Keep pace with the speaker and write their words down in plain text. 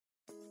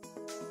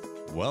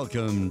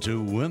Welcome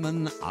to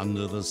Women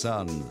Under the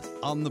Sun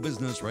on the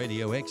Business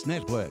Radio X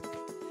network,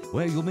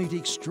 where you'll meet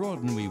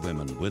extraordinary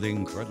women with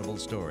incredible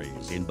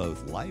stories in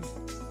both life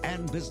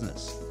and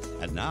business.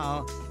 And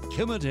now,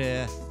 Kim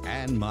Adair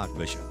and Mark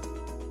Bishop.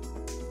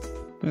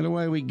 And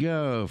away we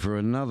go for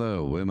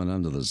another Women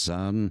Under the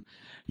Sun.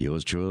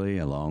 Yours truly,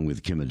 along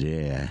with Kim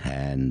Adair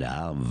and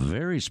our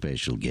very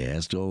special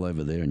guest all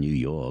over there in New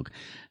York,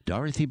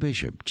 Dorothy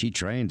Bishop. She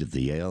trained at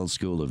the Yale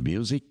School of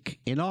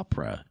Music in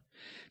opera.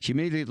 She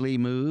immediately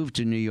moved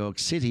to New York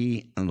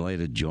City and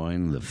later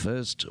joined the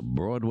first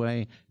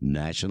Broadway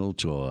national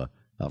tour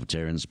of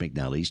Terrence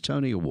McNally's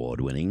Tony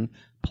Award-winning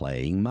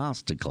Playing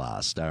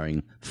Masterclass,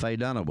 starring Faye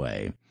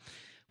Dunaway.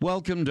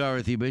 Welcome,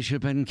 Dorothy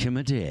Bishop and Kim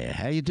Adair.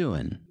 How you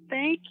doing?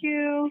 Thank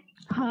you.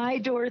 Hi,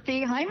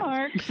 Dorothy. Hi,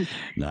 Mark.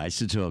 Nice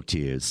to talk to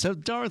you. So,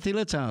 Dorothy,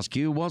 let's ask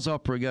you, was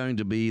opera going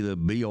to be the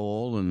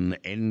be-all and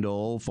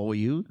end-all for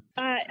you?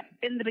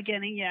 In the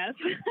beginning, yes.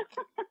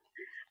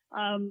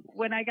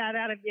 When I got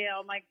out of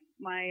Yale,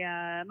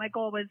 my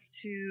goal was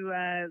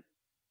to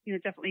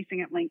definitely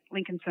sing at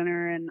Lincoln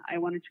Center, and I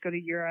wanted to go to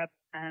Europe,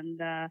 and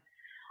I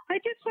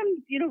did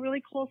some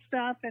really cool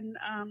stuff, and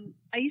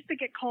I used to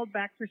get called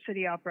back for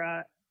City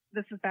Opera.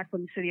 This is back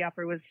when City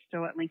Opera was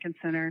still at Lincoln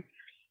Center.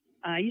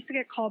 I used to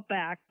get called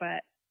back,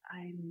 but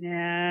I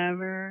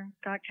never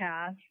got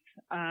cast.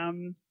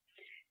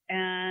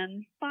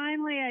 And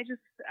finally, I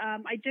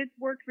did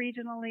work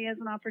regionally as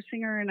an opera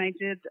singer, and I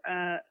did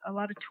a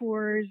lot of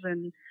tours,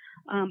 and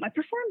I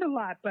performed a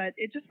lot, but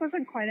it just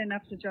wasn't quite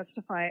enough to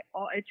justify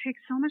it takes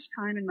so much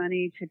time and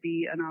money to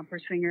be an opera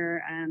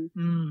singer, and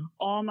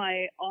all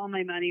my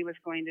money was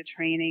going to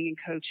training and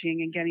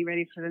coaching and getting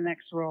ready for the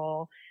next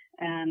role,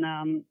 and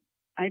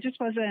I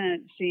just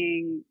wasn't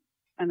seeing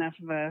enough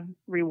of a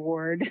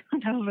reward,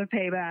 enough of a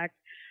payback,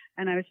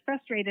 and I was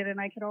frustrated,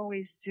 and I could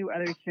always do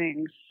other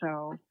things,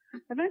 so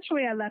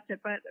eventually I left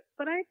it, but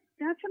I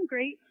had some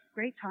great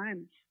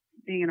times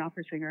being an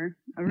opera singer.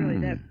 I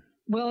really did.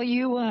 Well,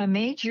 you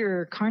made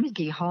your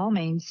Carnegie Hall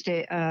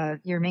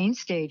your main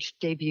stage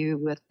debut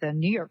with the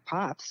New York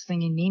Pops,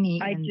 singing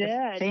Mimi and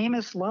the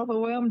famous Love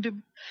O.M.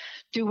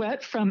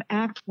 duet from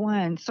Act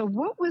One. So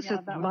what was it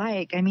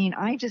like? I mean,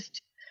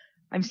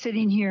 I'm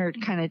sitting here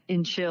kind of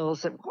in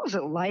chills. What was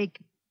it like,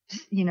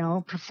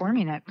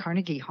 performing at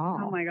Carnegie Hall?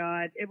 Oh my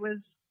God, it was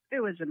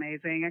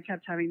amazing. I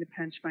kept having to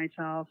pinch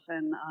myself,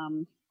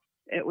 and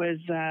it was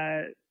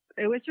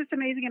just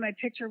amazing. And my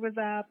picture was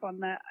up on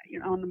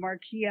the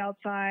marquee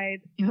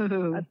outside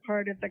as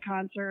part of the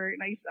concert,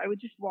 and I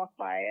would just walk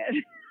by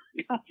it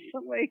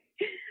constantly.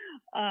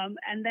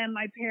 And then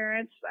my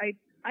parents, I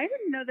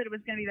didn't know that it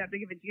was going to be that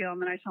big of a deal,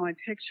 and then I saw my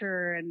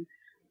picture and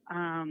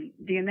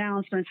the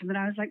announcements, and then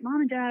I was like,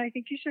 Mom and Dad, I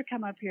think you should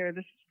come up here.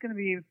 This is going to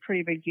be a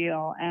pretty big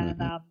deal.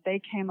 And they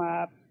came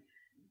up.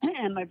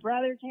 And my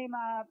brother came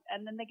up,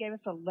 and then they gave us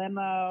a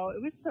limo.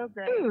 It was so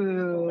great. A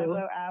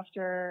limo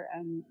after,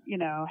 and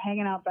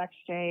hanging out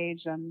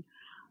backstage, and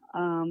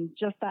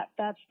just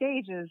that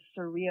stage is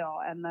surreal,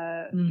 and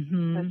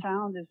the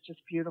sound is just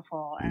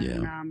beautiful,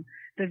 and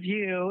the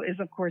view is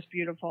of course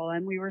beautiful,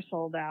 and we were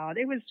sold out.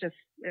 It was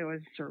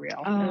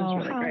surreal. Oh, it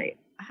was really great.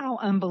 How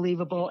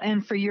unbelievable.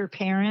 And for your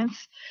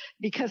parents,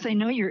 because I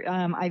know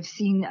I've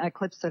seen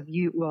clips of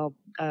you,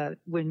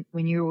 when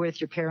you were with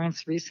your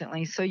parents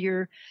recently. So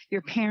your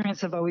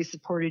parents have always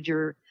supported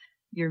your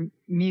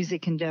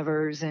music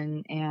endeavors,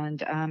 and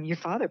your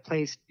father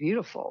plays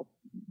beautifully.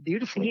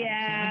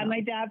 Yeah, my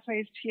dad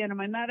plays piano.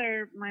 My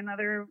mother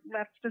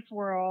left this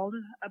world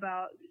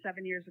about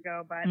 7 years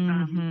ago, but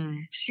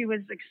she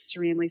was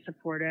extremely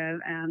supportive,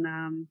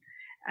 and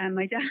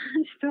my dad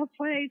still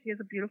plays. He has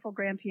a beautiful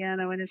grand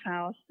piano in his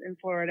house in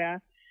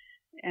Florida.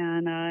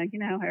 And,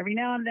 every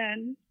now and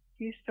then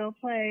he still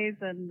plays.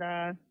 And,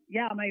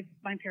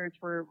 my parents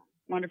were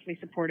wonderfully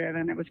supportive,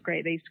 and it was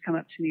great. They used to come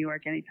up to New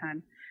York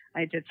anytime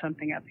I did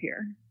something up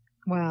here.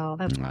 Wow,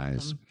 that's nice.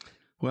 Awesome.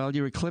 Well,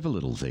 you're a clever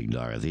little thing,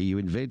 Dorothy. You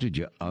invented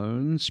your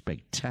own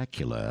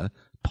spectacular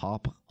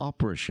pop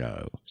opera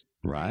show.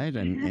 Right,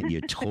 and you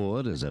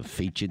toured as a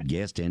featured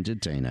guest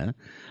entertainer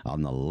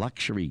on the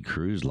luxury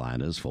cruise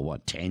liners for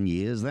 10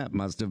 years? That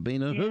must have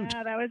been a hoot.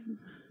 Yeah, that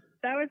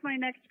was my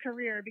next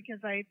career, because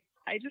I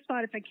just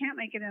thought, if I can't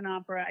make it in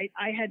opera,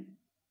 I had,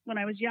 when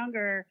I was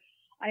younger,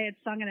 I had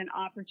sung in an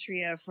opera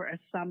trio for a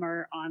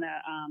summer on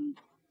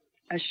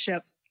a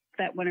ship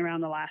that went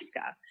around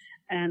Alaska.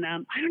 And I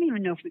don't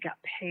even know if we got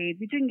paid.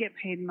 We didn't get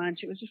paid much.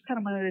 It was just kind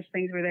of one of those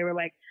things where they were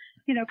like,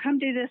 come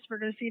do this. We're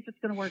going to see if it's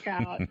going to work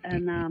out.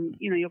 And,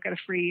 you'll get a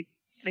free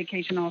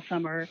vacation all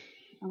summer.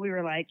 And we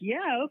were like,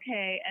 yeah,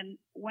 okay. And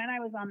when I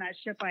was on that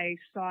ship, I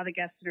saw the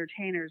guest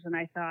entertainers, and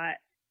I thought,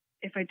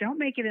 if I don't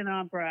make it in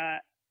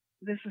opera,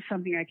 this is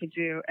something I could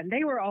do. And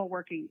they were all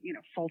working,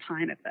 full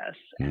time at this.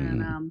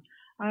 And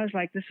I was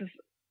like, this is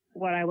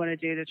what I want to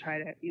do to try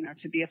to,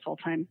 to be a full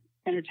time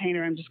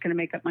entertainer. I'm just going to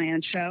make up my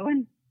own show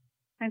and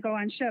go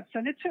on ships.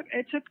 And it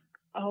took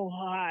a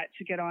lot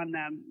to get on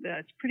them.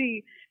 It's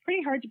pretty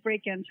hard to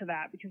break into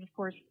that, because of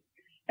course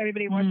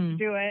everybody wants to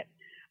do it.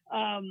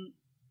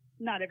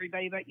 not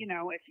everybody, but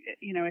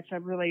it's a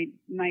really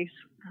nice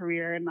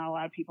career and not a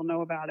lot of people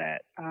know about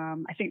it.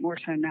 I think more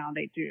so now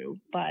they do,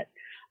 but,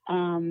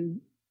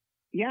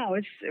 yeah,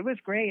 it was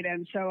great.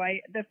 And so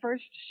the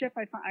first ship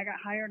I got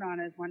hired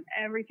on is when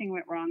everything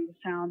went wrong. The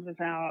sound was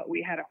out.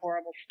 We had a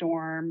horrible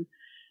storm.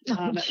 At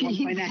one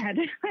point I had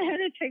to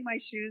take my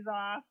shoes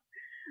off.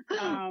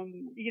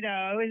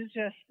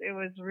 It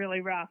was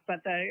really rough,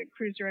 but the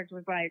cruise director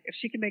was like, if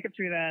she can make it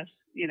through this,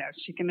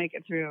 she can make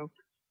it through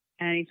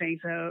anything.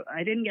 So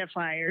I didn't get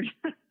fired.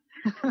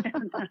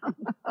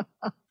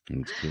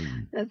 That's cool.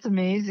 That's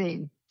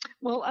amazing.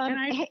 Well, and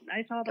I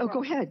saw the world.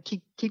 Go ahead.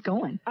 Keep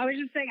going. I was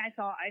just saying, I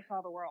saw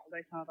the world.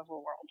 I saw the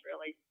whole world,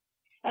 really.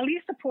 At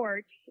least the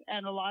ports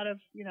and a lot of,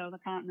 the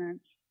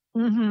continents.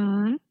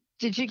 Mm-hmm.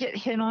 Did you get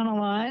hit on a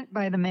lot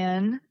by the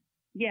men?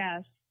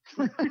 Yes.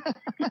 That's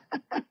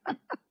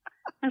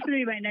going to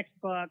be my next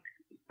book.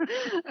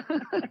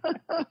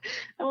 I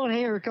want to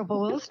hear a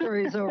couple of those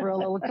stories over a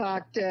little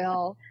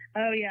cocktail.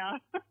 Oh, yeah.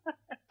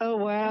 Oh,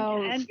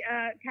 wow. And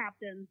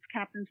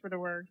captains for the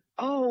word.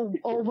 Oh,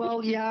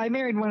 well, yeah, I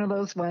married one of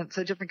those once,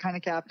 a different kind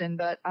of captain,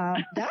 but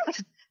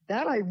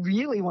that I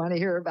really want to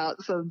hear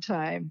about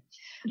sometime.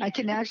 I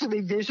can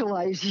actually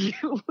visualize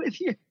you with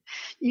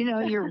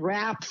your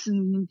raps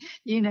and,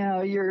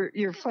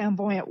 your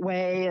flamboyant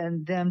way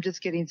and them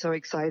just getting so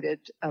excited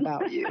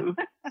about you.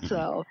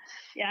 So,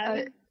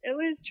 yeah, it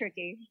was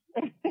tricky.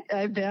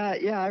 I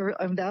bet. Yeah.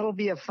 That'll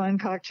be a fun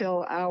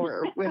cocktail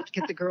hour. We have to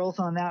get the girls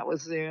on that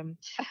with Zoom.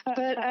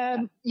 But,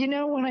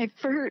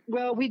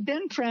 we'd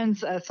been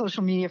friends,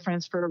 social media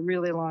friends for a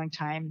really long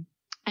time.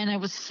 And I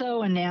was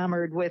so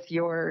enamored with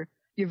your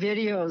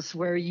videos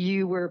where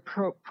you were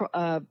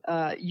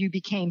you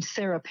became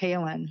Sarah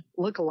Palin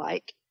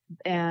lookalike,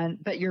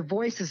 but your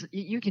voice is,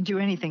 you can do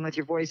anything with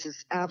your voice,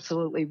 is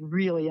absolutely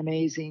really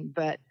amazing.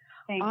 But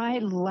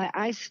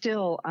I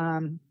still,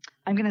 I'm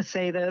going to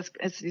say this,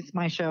 it's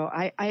my show.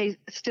 I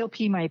still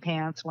pee my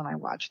pants when I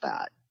watch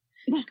that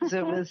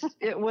because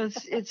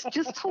it's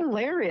just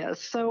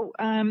hilarious. So,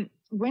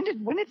 when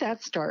did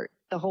that start?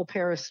 The whole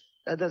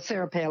the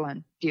Sarah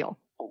Palin deal?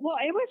 Well,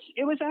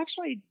 it was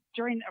actually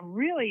during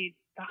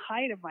the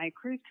height of my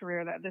cruise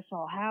career that this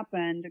all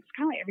happened. It's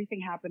kind of like everything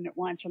happened at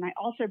once. And I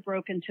also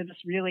broke into this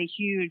really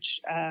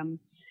huge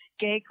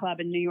gay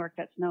club in New York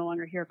that's no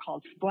longer here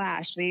called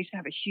Splash. They used to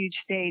have a huge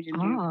stage and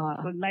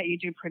would let you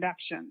do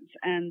productions.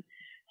 And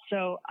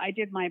so I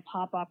did my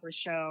pop opera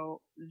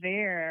show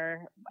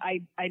there.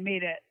 I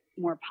made it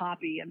more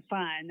poppy and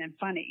fun and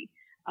funny.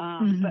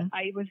 But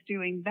I was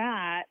doing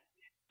that.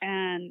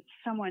 And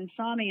someone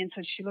saw me and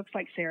said, she looks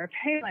like Sarah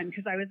Palin,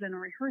 because I was in a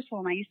rehearsal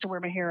and I used to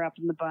wear my hair up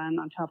in the bun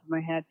on top of my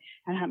head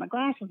and had my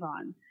glasses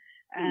on.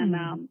 And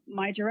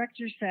my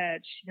director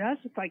said, she does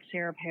look like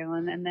Sarah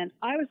Palin. And then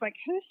I was like,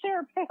 who's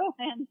Sarah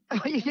Palin?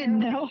 Oh, you didn't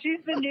know?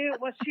 She'd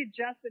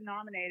just been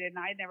nominated and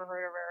I'd never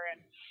heard of her.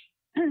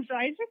 And so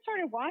I just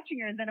started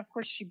watching her. And then, of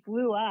course, she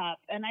blew up.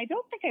 And I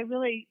don't think I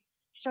really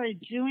started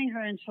doing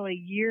her until a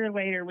year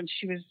later when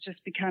she was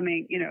just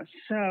becoming,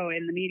 so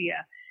in the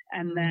media.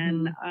 And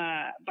then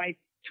by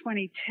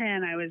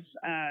 2010, I was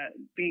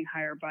being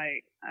hired by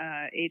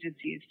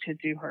agencies to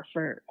do her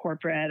for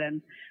corporate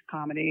and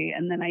comedy.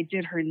 And then I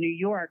did her in New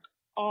York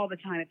all the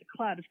time at the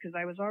clubs because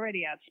I was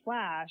already at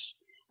Splash.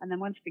 And then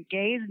once the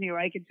gays knew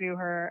I could do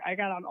her, I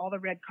got on all the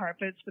red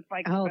carpets with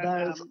the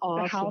housewives,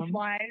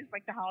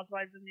 like the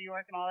housewives in New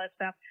York and all that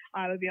stuff.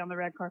 I would be on the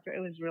red carpet. It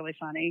was really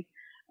funny.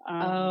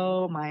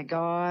 Oh my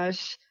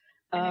gosh.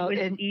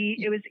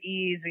 It was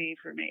easy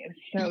for me. It was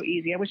so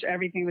easy. I wish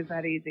everything was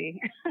that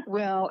easy.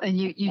 Well, and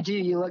you do.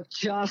 You look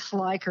just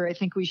like her. I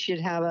think we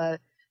should have a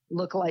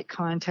look-alike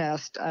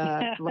contest.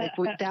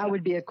 That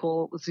would be a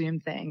cool Zoom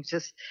thing.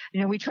 Just,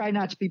 we try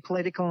not to be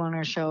political on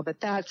our show, but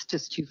that's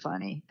just too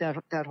funny.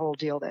 That whole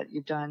deal that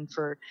you've done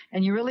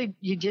and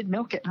you did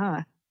milk it,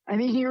 huh? I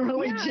mean, you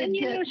really did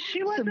get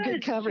some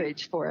good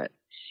coverage for it.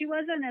 She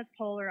wasn't as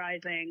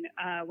polarizing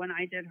when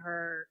I did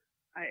her.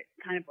 I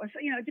kind of was,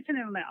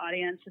 depending on my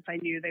audience, if I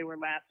knew they were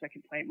left, I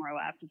could play it more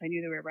left. If I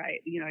knew they were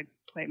right, I'd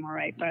play it more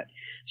right. But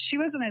she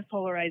wasn't as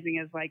polarizing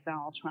as like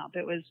Donald Trump.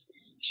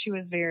 She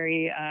was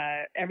very,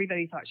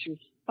 everybody thought she was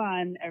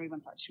fun. Everyone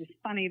thought she was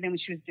funny. Then when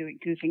she was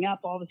goofing up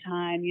all the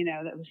time,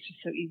 that was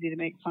just so easy to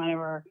make fun of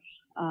her.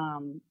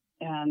 And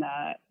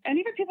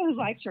even people who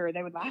liked her,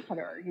 they would laugh at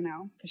her,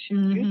 because she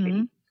was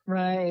goofy.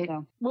 Right.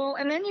 So. Well,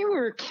 and then you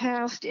were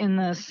cast in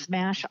the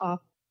smash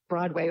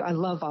Off-Broadway. I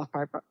love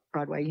Off-Broadway.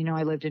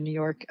 I lived in New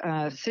York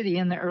City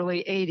in the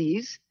early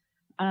 80s.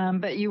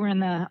 But you were in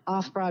the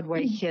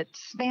Off-Broadway hit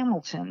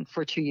Hamilton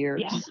for 2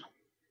 years.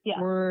 Yeah.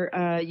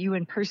 Where you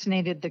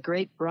impersonated the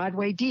great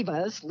Broadway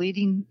divas,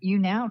 leading you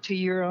now to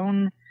your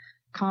own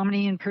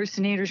comedy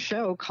impersonator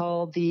show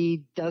called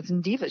the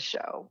Dozen Divas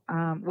Show,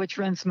 which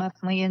runs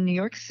monthly in New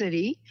York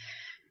City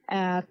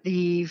at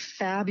the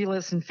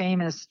fabulous and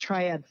famous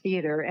Triad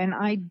Theater. And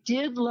I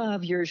did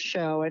love your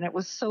show. And it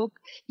was so,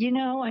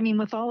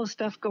 with all the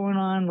stuff going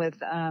on with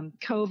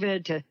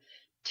COVID,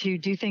 to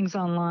do things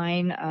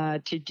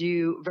online, to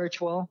do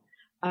virtual,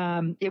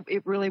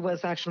 it really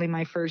was actually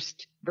my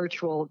first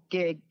virtual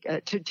gig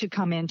to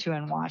come into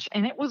and watch.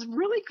 And it was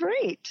really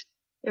great.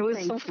 It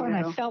was so fun.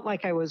 I felt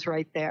like I was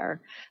right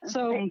there.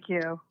 So thank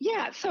you.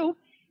 Yeah. So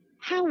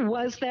how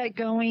was that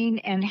going,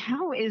 and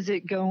how is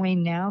it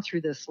going now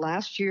through this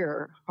last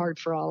year? Hard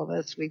for all of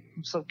us. We're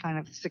so kind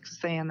of sick of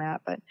saying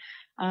that, but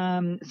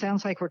it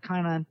sounds like we're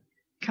kind of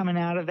coming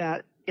out of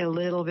that a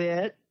little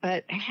bit.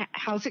 But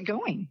how's it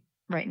going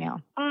right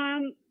now?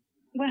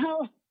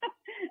 Well,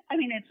 I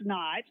mean, it's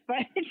not,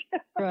 but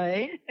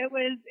right. It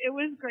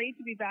was great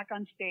to be back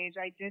on stage.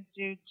 I did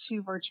do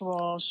 2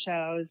 virtual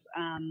shows.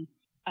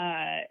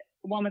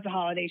 One was a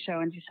holiday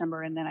show in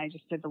December, and then I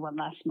just did the one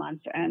last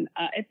month. And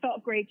it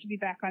felt great to be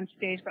back on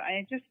stage, but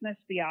I just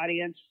missed the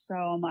audience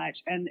so much.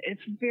 And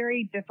it's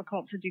very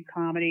difficult to do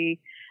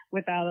comedy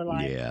without a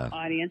live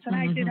audience. And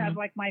I did have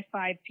like my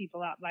 5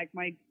 people out, like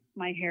my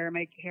hair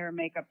and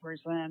makeup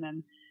person,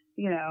 and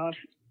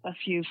a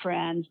few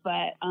friends.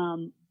 But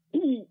I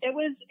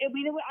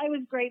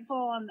was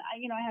grateful, and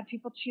I had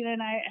people tune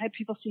in. I had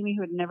people see me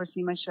who had never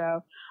seen my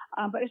show,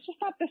 but it's just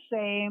not the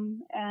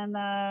same. And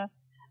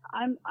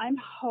I'm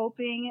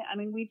hoping. I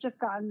mean, we've just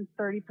gotten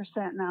 30%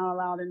 now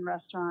allowed in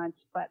restaurants,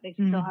 but they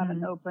still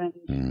haven't opened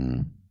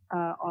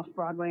off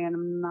Broadway, and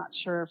I'm not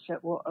sure if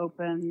it will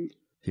open.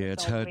 Yeah,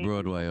 it's hurt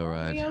Broadway, all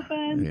right.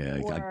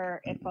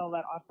 Or if they'll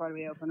let off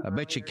Broadway open. I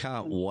bet you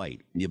can't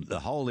wait. The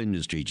whole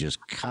industry just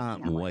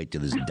can't wait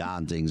till this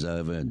darn thing's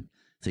over and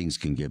things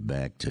can get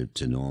back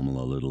to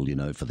normal a little,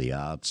 for the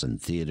arts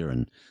and theater.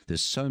 And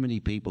there's so many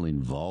people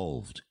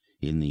involved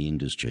in the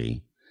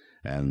industry,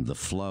 and the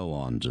flow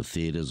on to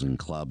theaters and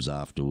clubs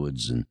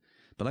afterwards.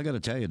 But I got to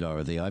tell you,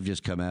 Dorothy, I've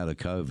just come out of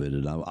COVID,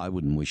 and I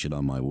wouldn't wish it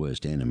on my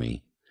worst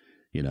enemy.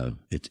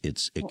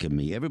 It can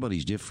be,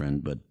 everybody's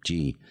different, but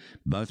gee,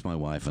 both my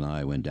wife and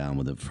I went down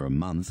with it for a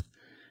month,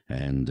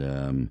 and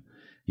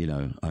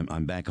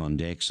I'm back on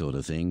deck sort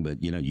of thing.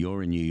 But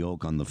you're in New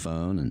York on the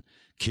phone, and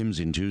Kim's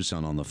in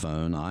Tucson on the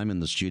phone. I'm in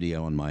the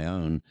studio on my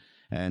own,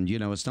 and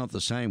it's not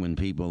the same when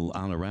people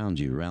aren't around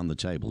you, around the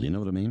table. You know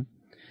what I mean?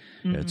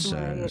 It's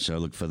so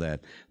look for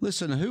that.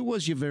 Listen, who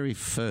was your very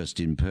first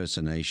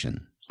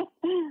impersonation?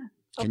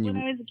 When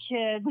I was a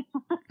kid,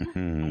 I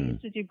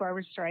used to do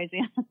Barbra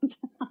Streisand.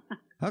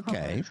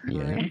 Okay,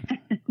 yeah.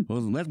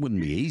 Well, that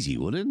wouldn't be easy,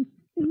 would it?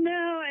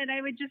 No, and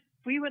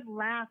we would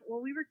laugh.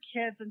 Well, we were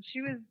kids, and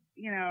she was,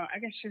 I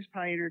guess she was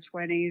probably in her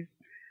 20s.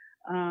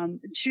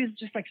 She was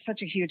just like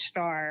such a huge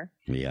star.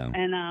 Yeah.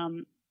 And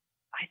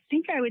I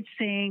think I would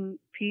sing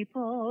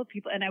people,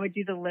 and I would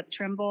do the lip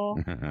tremble,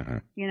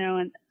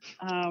 and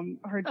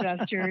her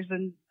gestures.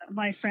 And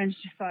my friends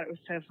just thought it was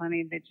so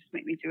funny. They just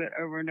make me do it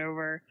over and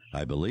over.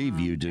 I believe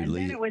you do. And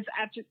then it was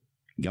after.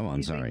 Go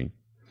on, sorry.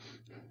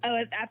 Oh,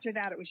 after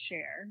that it was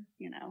Cher,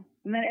 and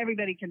then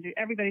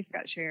everybody's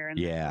got Cher.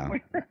 Yeah.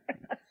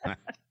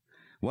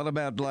 What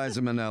about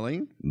Liza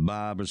Minnelli,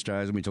 Barbra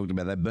Streisand? We talked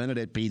about that.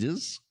 Bernadette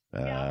Peters.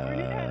 Yeah,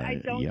 Bernadette, I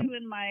don't do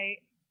in my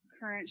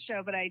current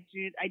show, but I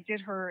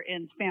did her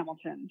in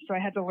Hamilton, so I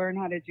had to learn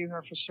how to do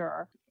her for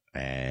sure.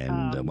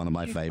 And one of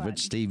my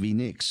favorites, Stevie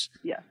Nicks.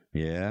 Yeah.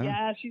 Yeah?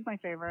 Yeah, she's my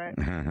favorite.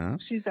 Uh-huh.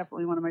 She's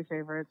definitely one of my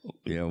favorites.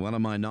 Yeah, one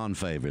of my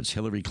non-favorites,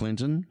 Hillary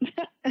Clinton.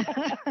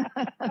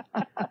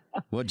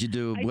 What'd you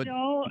do?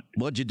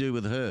 What'd you do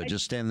with her?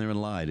 Just stand there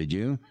and lie, did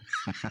you?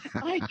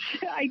 I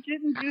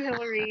didn't do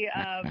Hillary.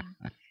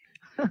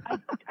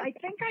 I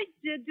think I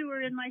did do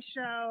her in my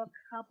show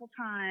a couple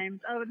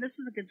times. Oh, and this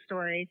is a good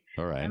story.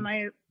 All right. And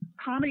my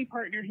comedy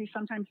partner, who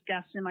sometimes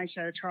guests in my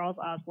show, Charles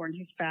Osborne,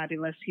 he's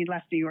fabulous. He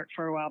left New York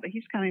for a while, but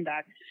he's coming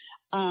back.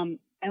 And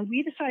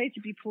we decided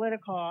to be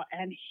political,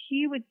 and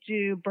he would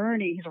do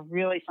Bernie. He's a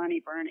really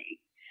funny Bernie.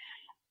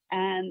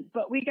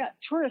 But we got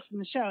tourists in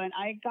the show, and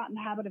I got in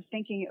the habit of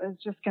thinking it was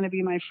just going to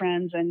be my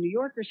friends and New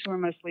Yorkers who were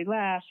mostly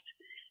left.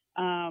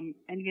 And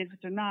even if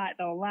they're not,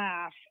 they'll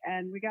laugh.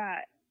 And we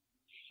got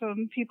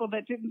some people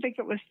that didn't think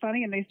it was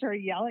funny, and they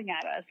started yelling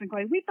at us and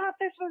going, "We thought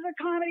this was a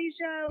comedy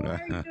show. Why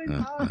are you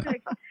doing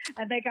politics?"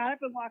 And they got up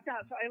and walked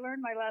out. So I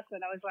learned my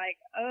lesson. I was like,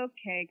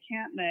 okay,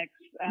 can't mix.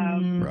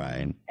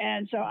 Right.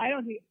 And so I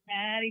don't do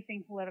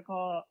anything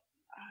political.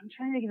 I'm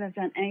trying to think if I've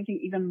done anything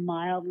even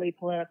mildly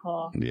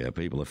political. Yeah,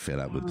 people are fed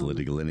up with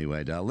political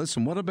anyway, Dal.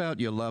 Listen, what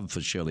about your love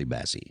for Shirley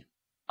Bassey?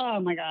 Oh,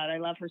 my God. I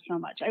love her so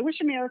much. I wish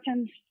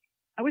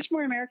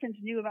more Americans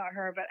knew about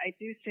her, but I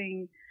do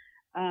sing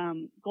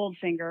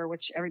Goldfinger,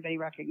 which everybody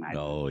recognizes.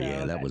 Oh, so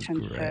yeah, that was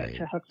great.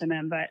 To hook them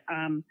in. But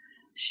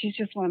she's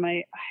just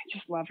I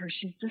just love her.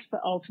 She's just the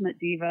ultimate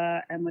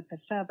diva, and with the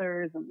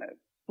feathers and the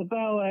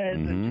boas,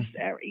 and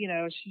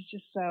just, she's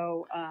just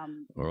so.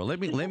 Well, let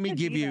me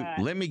give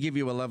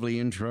you a lovely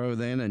intro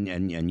then,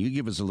 and you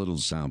give us a little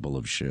sample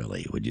of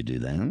Shirley. Would you do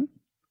that?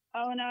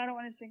 Oh no, I don't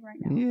want to sing right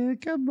now. Yeah,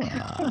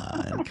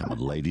 come on,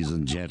 ladies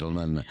and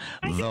gentlemen,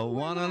 the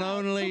one and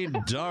only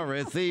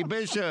Dorothy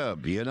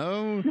Bishop.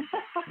 Yeah.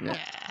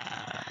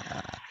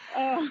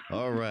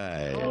 All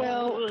right.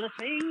 Well,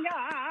 finger,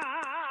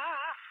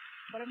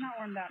 but I'm not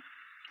warmed up.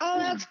 Oh,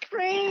 that's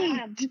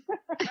great.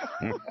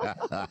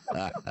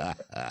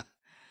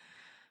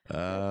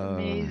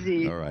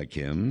 Amazing. All right,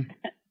 Kim.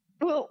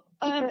 Well,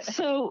 I'm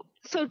Faye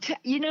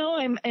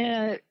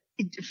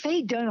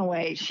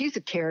Dunaway. She's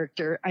a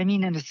character. I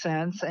mean, in a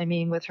sense. I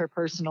mean, with her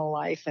personal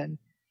life and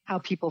how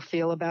people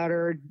feel about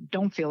her,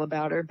 don't feel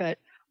about her. But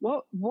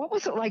what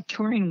was it like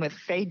touring with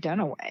Faye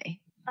Dunaway?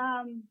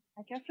 I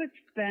guess it's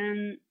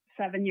been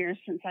 7 years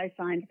since I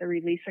signed the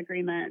release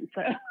agreement.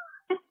 So.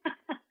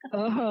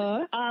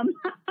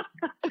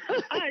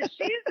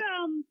 She's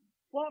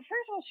well,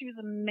 first of all, she was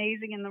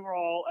amazing in the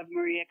role of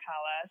Maria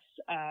Callas.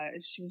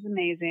 She was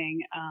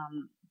amazing.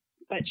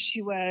 But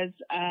she was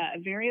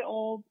very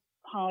old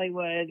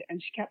Hollywood, and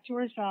she kept to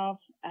herself,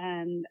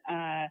 and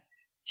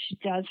she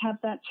does have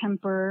that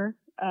temper.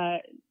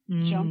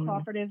 Joan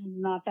Crawford is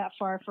not that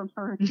far from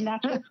her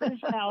natural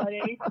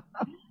personality.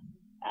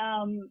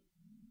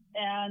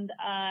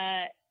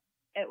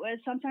 It was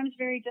sometimes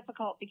very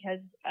difficult because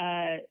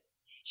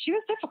she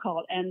was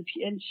difficult, and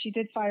she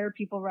did fire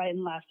people right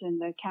and left in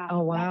the cast.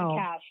 Oh,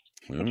 wow.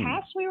 The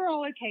cast, we were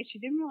all okay. She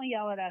didn't really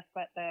yell at us,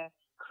 but the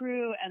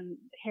crew and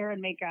hair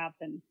and makeup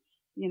and,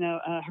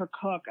 her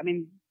cook, I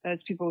mean,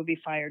 those people would be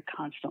fired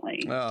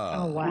constantly.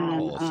 Oh, wow.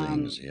 All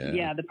things,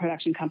 yeah, the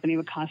production company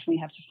would constantly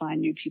have to find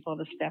new people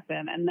to step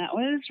in. And that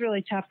was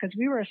really tough because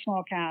we were a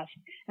small cast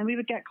and we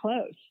would get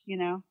close,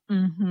 and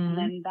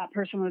then that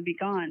person would be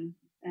gone.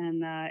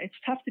 And it's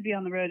tough to be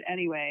on the road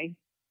anyway.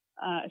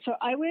 So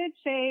I would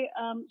say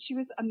she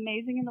was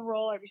amazing in the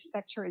role. I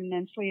respect her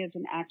immensely as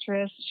an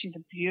actress. She's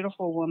a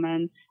beautiful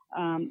woman.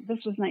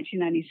 This was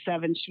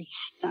 1997. She was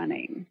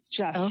stunning,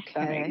 just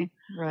stunning.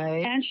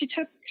 Right. And she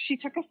took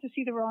us to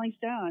see the Rolling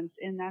Stones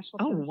in Nashville,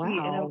 Tennessee,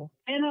 wow.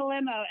 in a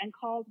limo, and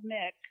called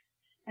Mick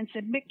and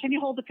said, "Mick, can you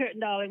hold the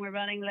curtain, darling? We're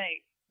running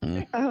late."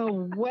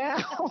 Oh,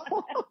 wow.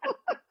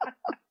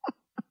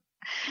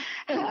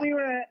 We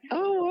were.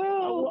 Oh,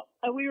 wow.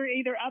 We were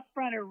either up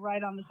front or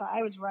right on the side.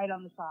 I was right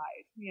on the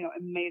side.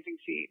 Amazing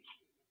seats.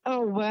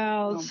 Oh,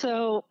 wow.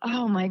 So,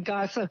 oh my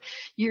God. So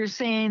you're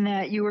saying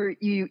that you were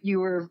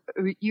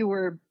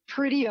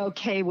pretty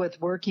okay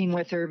with working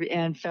with her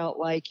and felt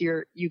like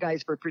you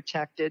guys were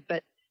protected.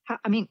 But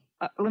let me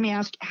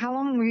ask, how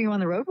long were you on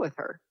the road with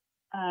her?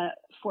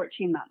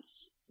 14 months.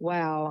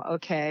 Wow.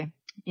 Okay.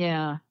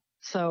 Yeah.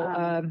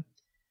 So,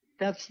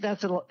 that's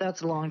a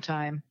long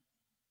time.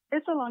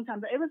 It's a long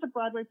time, but it was a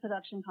Broadway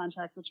production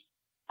contract, which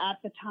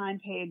at the time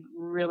paid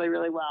really,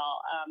 really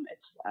well.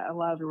 A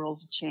lot of the rules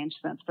have changed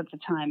since, but at the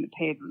time it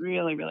paid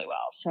really, really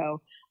well.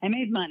 So I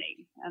made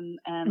money, and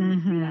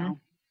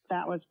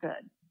that was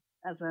good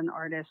as an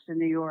artist in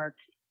New York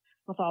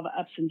with all the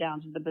ups and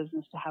downs of the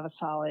business to have a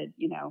solid,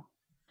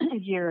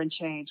 year and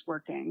change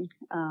working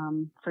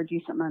for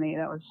decent money.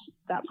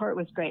 That part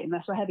was great, and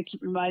that's what I had to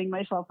keep reminding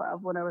myself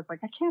of when I was like,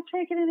 I can't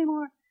take it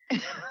anymore.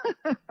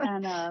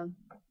 And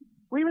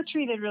we were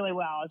treated really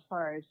well as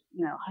far as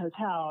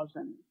hotels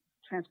and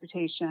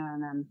transportation,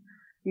 and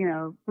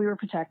we were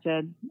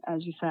protected,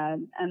 as you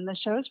said, and the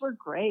shows were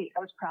great. I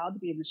was proud to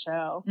be in the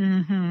show.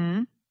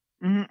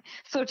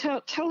 So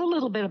tell a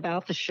little bit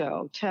about the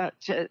show.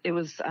 It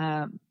was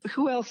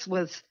who else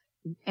was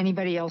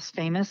anybody else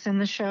famous in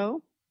the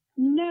show?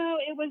 No,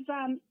 it was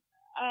a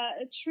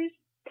true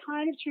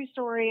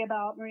story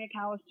about Maria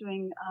Callas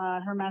doing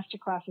her master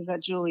classes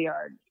at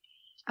Juilliard.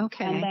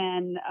 Okay. And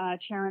then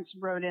Terrence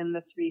wrote in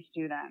the 3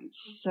 students.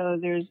 So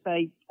there's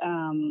the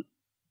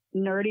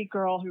nerdy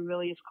girl who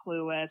really is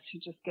clueless, who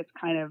just gets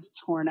kind of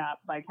torn up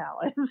by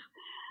Callas.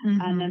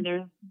 And then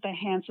there's the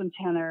handsome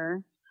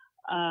tenor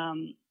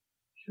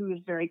who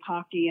is very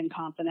cocky and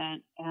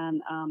confident.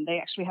 And they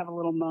actually have a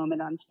little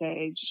moment on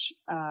stage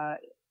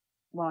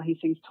while he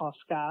sings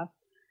Tosca.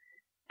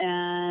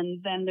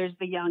 And then there's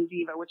the young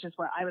diva, which is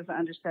what I was the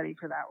understudy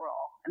for that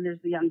role. And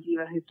there's the young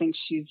diva who thinks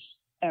she's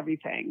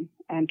everything,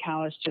 and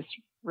Callas just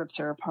rips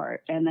her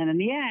apart. And then in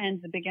the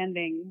end, the big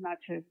ending,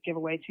 not to give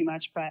away too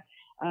much, but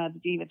the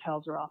diva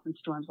tells her off and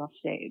storms off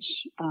stage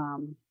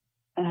and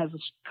has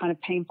this kind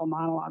of painful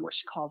monologue where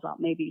she calls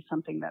out maybe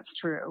something that's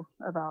true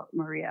about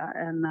Maria.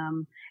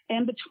 And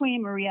in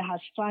between, Maria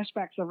has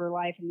flashbacks of her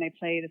life, and they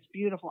play this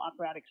beautiful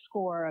operatic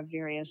score of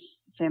various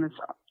famous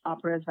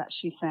operas that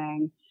she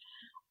sang.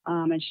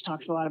 And she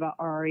talks a lot about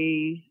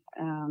Ari,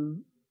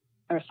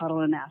 Aristotle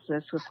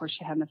Onassis, who of course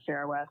she had an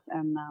affair with.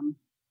 And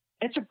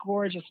it's a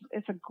gorgeous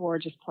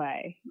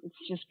play. It's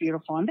just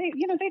beautiful. And they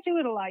do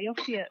it a lot.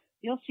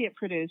 You'll see it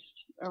produced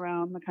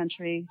around the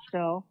country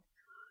still.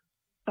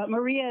 But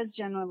Maria is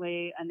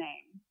generally a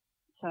name.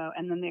 So,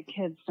 and then the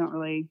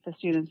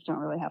students don't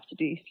really have to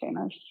be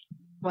famous.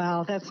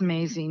 Wow, that's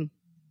amazing.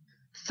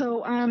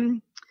 So,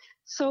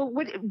 so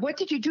what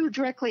did you do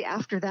directly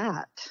after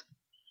that?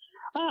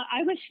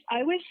 I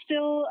was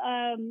still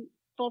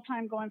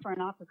full-time going for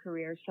an opera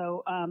career.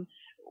 So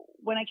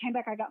when I came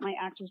back, I got my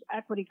Actors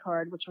Equity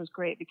card, which was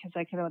great because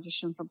I could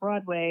audition for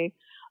Broadway,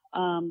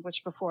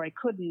 which before I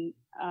couldn't.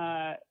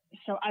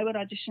 So I would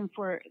audition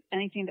for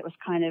anything that was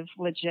kind of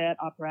legit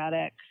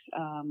operatic.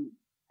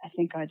 I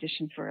think I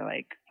auditioned for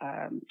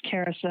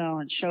Carousel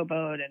and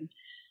Showboat and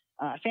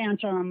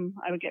Phantom.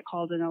 I would get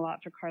called in a lot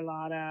for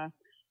Carlotta.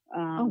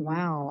 Oh,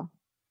 wow.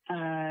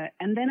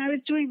 and then I was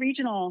doing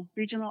regional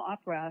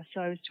opera.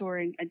 So I was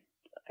touring.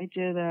 I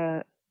did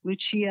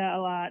Lucia a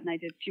lot, and I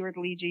did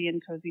Fiordiligi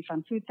and Così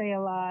fan tutte a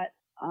lot.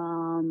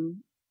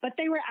 But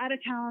they were out of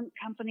town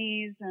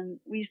companies, and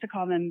we used to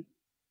call them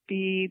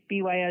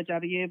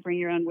BYOW, bring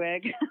your own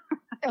wig.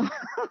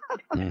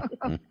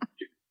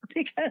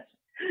 Because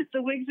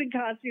the wigs and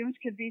costumes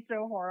could be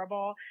so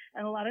horrible.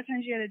 And a lot of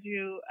times you had to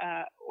do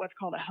what's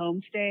called a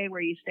homestay,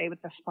 where you stay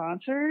with the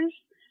sponsors.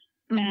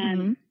 Mm-hmm.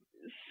 And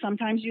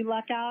sometimes you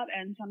luck out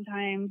and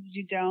sometimes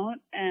you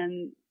don't.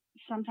 And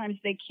sometimes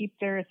they keep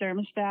their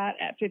thermostat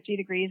at 50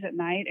 degrees at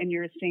night and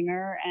you're a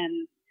singer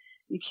and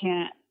you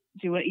can't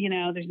do it.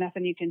 There's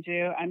nothing you can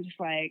do. I'm just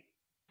like,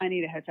 I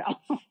need a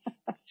hotel.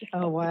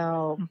 Oh,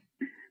 wow.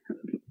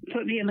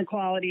 Put me in the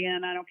Quality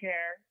Inn. I don't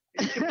care.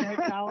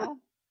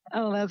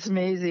 Oh, that's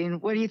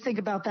amazing. What do you think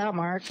about that,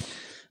 Mark?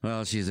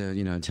 Well, she's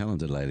a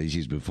talented lady.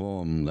 She's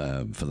performed,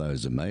 for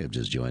those that may have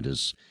just joined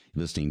us,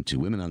 listening to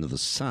Women Under the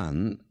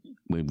Sun.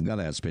 We've got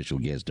our special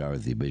guest,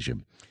 Dorothy Bishop.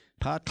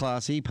 Part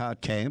classy,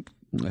 part camp.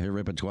 Her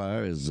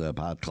repertoire is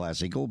part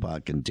classical,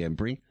 part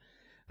contemporary.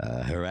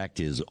 Her act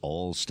is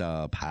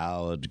all-star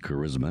powered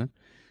charisma,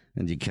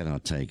 and you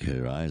cannot take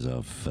her eyes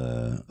off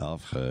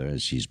her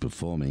as she's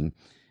performing.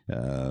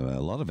 A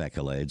lot of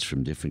accolades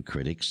from different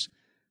critics.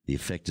 The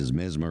effect is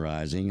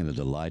mesmerizing and a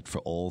delight for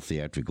all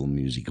theatrical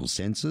musical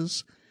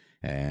senses.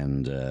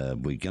 And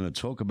we're going to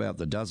talk about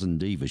the Dozen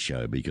Diva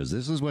show, because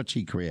this is what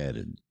she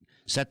created.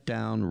 Sat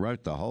down,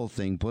 wrote the whole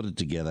thing, put it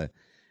together,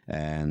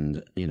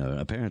 and,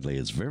 apparently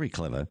it's very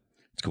clever.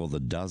 It's called the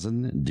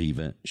Dozen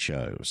Diva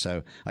show.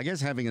 So I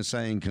guess having a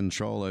say and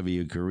control over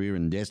your career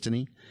and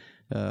destiny,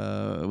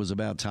 it was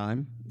about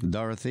time.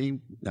 Dorothy,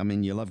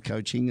 you love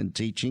coaching and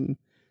teaching.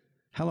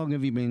 How long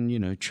have you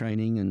been,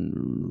 training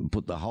and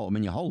put your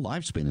whole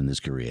life's been in this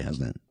career,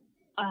 hasn't it?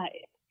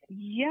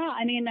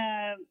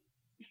 Yeah.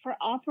 For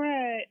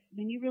opera,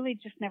 you really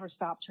just never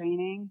stop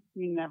training.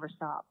 You never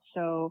stop.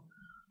 So,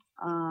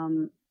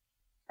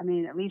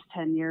 at least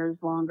 10 years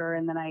longer.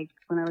 And then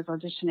when I was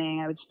auditioning,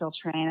 I would still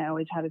train. I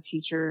always had a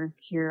teacher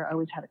here. I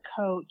always had a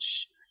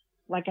coach.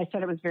 Like I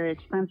said, it was very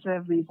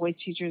expensive. Voice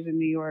teachers in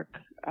New York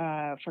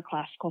for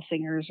classical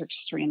singers are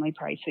extremely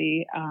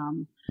pricey.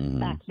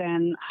 Back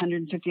then,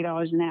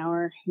 $150 an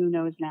hour. Who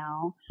knows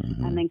now?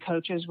 Mm-hmm. And then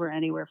coaches were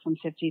anywhere from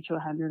 $50 to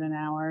 $100 an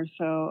hour.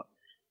 So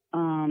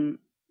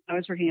I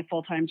was working a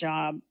full-time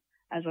job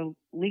as a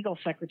legal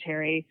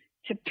secretary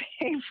to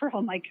pay for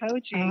all my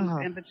coaching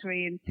in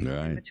between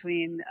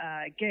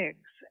gigs.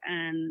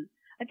 And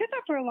I did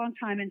that for a long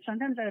time. And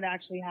sometimes I would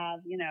actually have,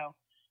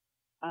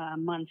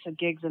 months of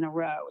gigs in a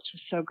row, which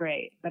was so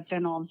great. But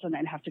then all of a sudden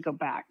I'd have to go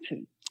back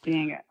to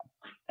being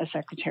a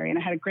secretary. And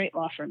I had a great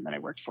law firm that I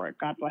worked for,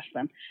 God bless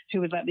them, who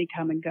would let me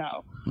come and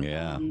go.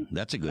 Yeah,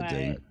 that's a good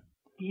thing.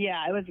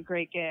 Yeah, it was a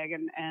great gig.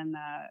 And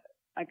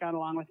I got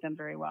along with them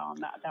very well,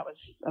 and that was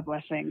a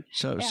blessing.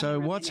 So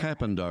what's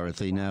happened,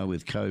 Dorothy, now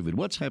with COVID?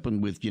 What's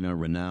happened with,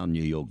 renowned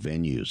New York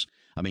venues?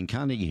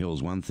 Carnegie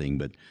Hill's one thing,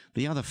 but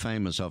the other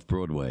famous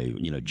off-Broadway,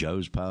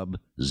 Joe's Pub,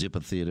 Zipper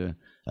Theater,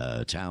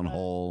 Town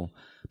Hall,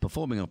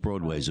 performing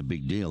off-Broadway is a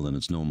big deal in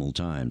its normal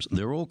times.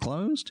 They're all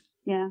closed?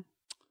 Yeah.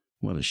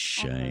 What a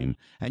shame. Okay.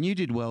 And you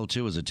did well,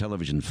 too, as a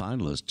television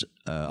finalist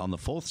on the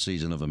 4th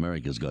season of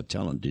America's Got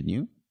Talent, didn't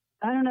you?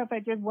 I don't know if I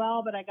did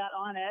well, but I got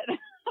on it.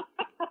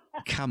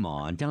 Come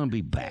on, don't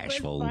be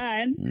bashful. It was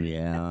fun.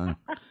 Yeah.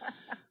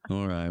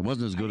 All right.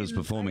 Wasn't as good as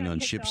performing on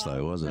ships,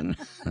 though, was it?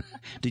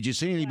 Did you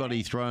see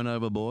anybody thrown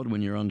overboard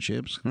when you're on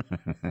ships?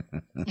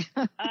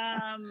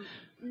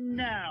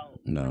 No.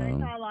 No. But I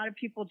saw a lot of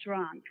people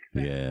drunk.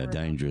 Yeah,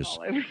 dangerous.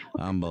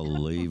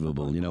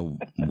 Unbelievable.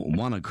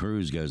 One a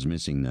cruise goes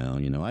missing now.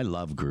 I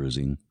love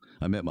cruising.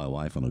 I met my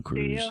wife on a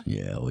cruise. Do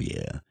you? Yeah, oh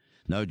yeah.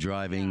 No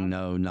driving,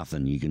 no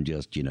nothing. You can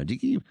just,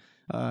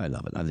 I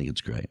love it. I think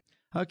it's great.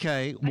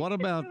 Okay, what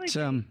about,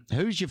 really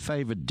who's your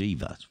favorite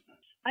diva?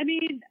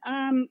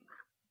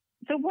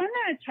 The one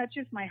that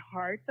touches my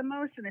heart the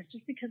most, and it's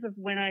just because of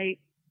when I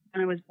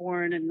was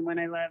born and when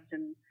I lived,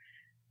 and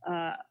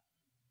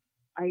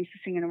I used to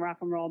sing in a rock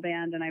and roll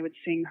band, and I would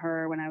sing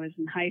her when I was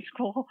in high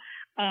school,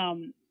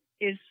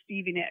 is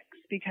Stevie Nicks,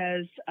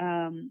 because,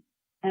 and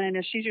I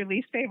know she's your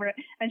least favorite,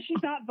 and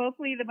she's not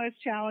vocally the most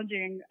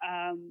challenging.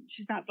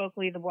 She's not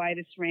vocally the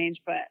widest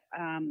range, but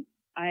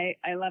I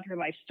love her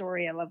life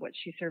story. I love what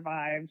she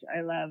survived.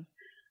 I love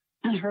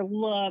her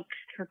look,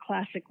 her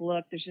classic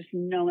look. There's just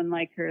no one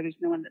like her. There's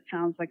no one that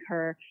sounds like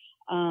her.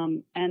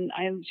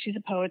 She's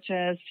a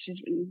poetess. She's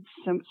written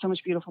so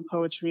much beautiful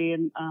poetry.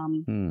 And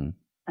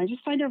I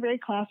just find her very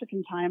classic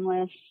and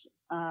timeless.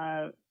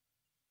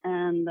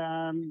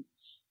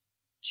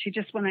 She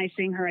just, when I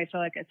sing her, I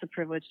feel like it's a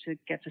privilege to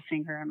get to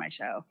sing her on my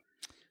show.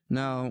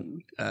 Now,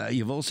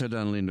 you've also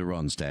done Linda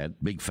Ronstadt.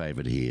 Big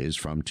favorite here is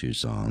from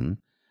Tucson.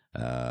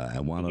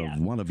 And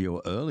one of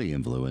your early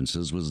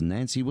influences was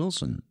Nancy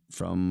Wilson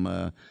from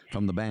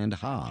the band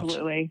Heart.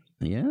 Absolutely.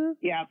 Yeah?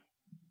 Yeah.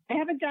 I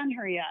haven't done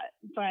her yet,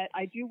 but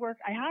I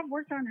have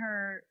worked on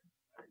her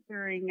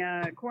during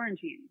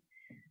quarantine.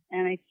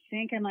 And I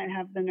think I might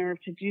have the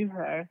nerve to do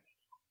her.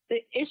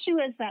 the issue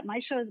is that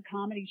my show is a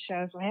comedy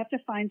show, so I have to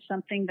find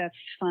something that's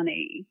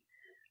funny.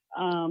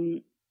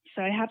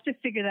 So I have to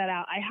figure that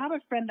out. I have a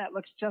friend that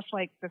looks just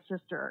like the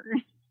sister,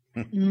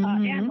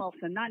 Ann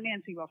Wilson, not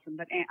Nancy Wilson,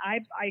 but Ann.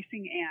 I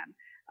sing Ann,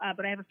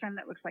 but I have a friend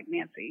that looks like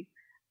Nancy.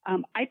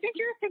 I think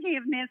you're thinking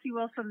of Nancy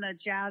Wilson, the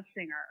jazz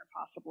singer,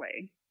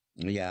 possibly.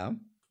 Yeah,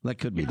 that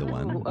could be the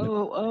one.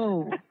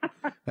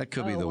 That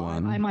could be the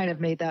one. I might have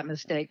made that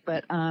mistake,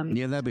 but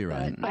yeah, that'd be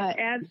right.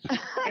 Ann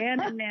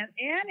and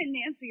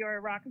Nancy are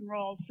a rock and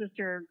roll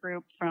sister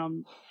group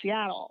from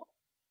Seattle.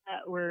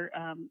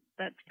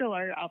 That still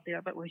are out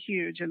there, but were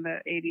huge in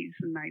the 80s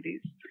and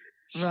 90s.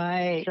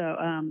 Right. So,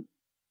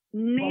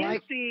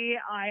 Nancy,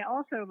 I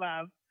also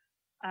love,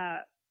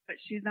 but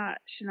she's not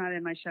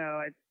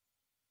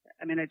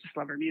I just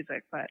love her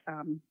music, but,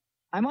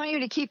 I want you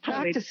to keep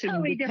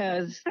practicing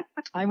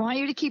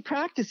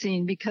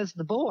because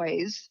the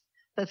boys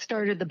that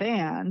started the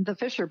band, the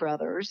Fisher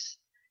Brothers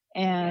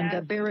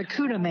and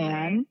Barracuda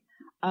Man,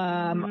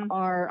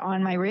 are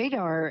on my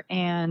radar,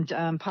 and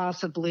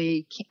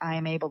possibly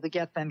I'm able to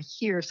get them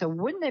here. So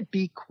wouldn't it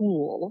be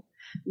cool?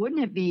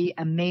 Wouldn't it be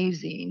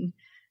amazing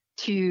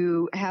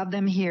to have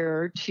them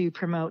here to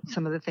promote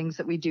some of the things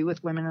that we do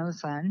with Women in the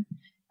Sun?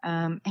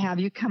 Have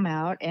you come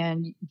out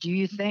and do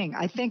you think?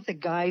 I think the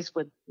guys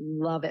would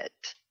love it.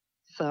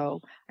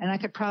 So, and I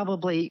could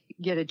probably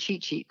get a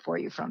cheat sheet for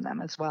you from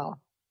them as well.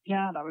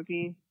 Yeah, that would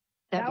be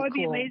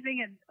cool.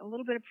 Amazing, and a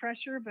little bit of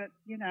pressure, but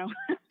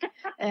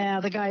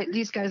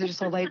these guys are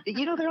so laid.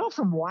 They're all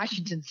from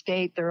Washington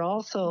State. They're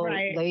also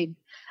laid.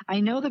 I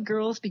know the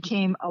girls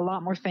became a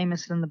lot more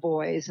famous than the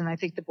boys, and I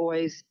think the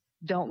boys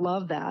don't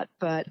love that.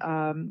 But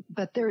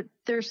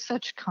they're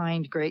such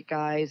kind, great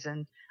guys,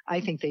 and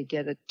I think they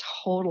get a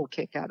total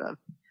kick out of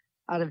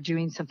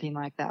doing something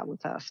like that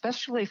with us,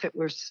 especially if it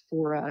was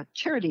for a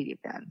charity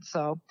event.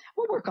 So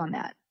we'll work on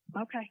that.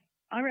 Okay.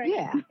 All right.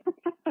 Yeah.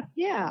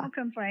 Yeah. I'll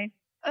complain.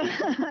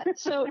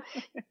 So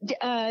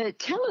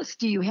tell us,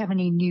 do you have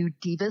any new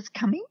divas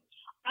coming?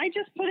 I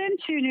just put in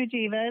 2 new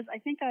divas. I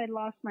think I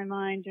lost my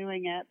mind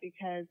doing it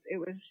because it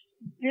was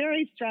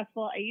very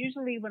stressful. I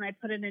usually, when I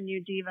put in a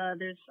new diva,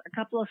 there's a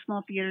couple of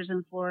small theaters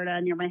in Florida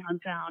near my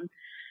hometown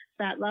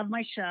that love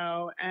my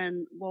show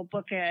and will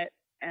book it,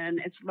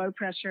 and it's low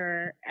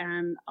pressure,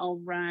 and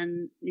I'll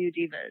run new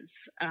divas.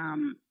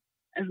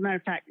 As a matter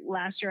of fact,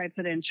 last year I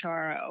put in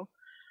Charo.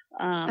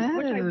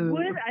 Which I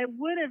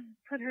would have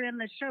put her in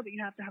the show, but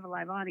you have to have a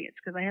live audience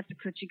because I have to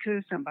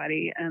coochie-coo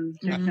somebody, and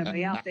there's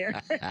nobody out there.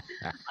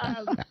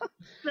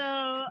 So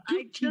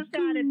I just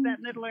added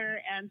Bette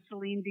Midler and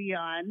Celine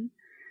Dion.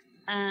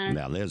 And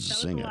now there's a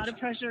singer. A lot of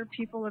pressure.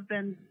 People have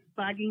been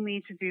bugging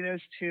me to do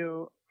those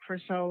 2 for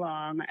so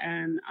long,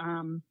 and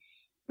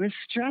it was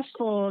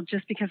stressful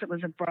just because it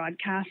was a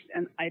broadcast,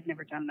 and I'd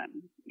never done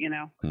them,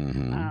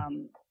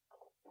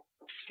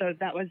 So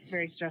that was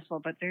very stressful,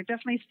 but they're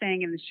definitely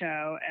staying in the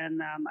show,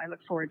 and I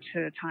look forward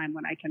to a time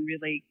when I can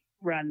really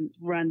run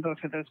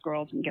both of those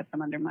girls and get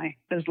them under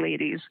those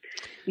ladies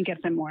and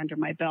get them more under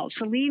my belt.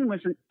 Celine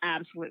was an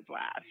absolute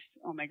blast.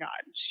 Oh my God.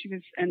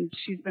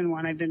 She's been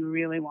one I've been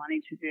really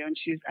wanting to do, and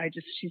she's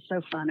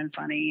so fun and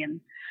funny,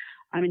 and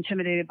I'm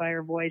intimidated by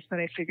her voice, but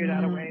I figured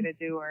out a way to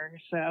do her.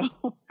 So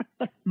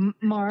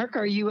Mark,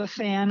 are you a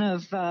fan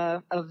of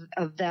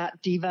that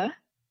diva?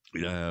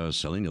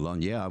 Celine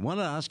Dion. Yeah, I want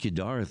to ask you,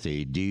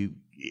 Dorothy,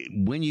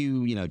 when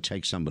you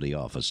take somebody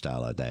off a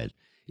star like that,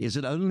 is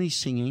it only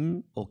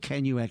singing, or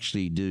can you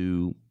actually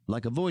do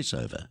like a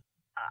voiceover?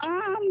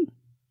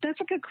 That's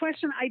a good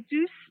question. I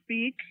do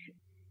speak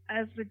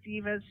as the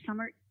divas.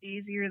 Some are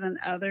easier than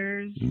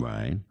others.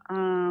 Right.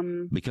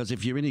 Because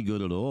if you're any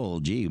good at all,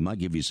 gee, it might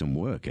give you some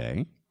work,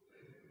 eh?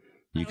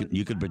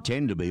 You could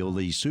pretend to be all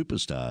these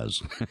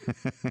superstars.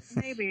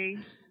 Maybe.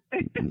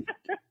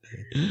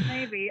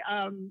 Maybe.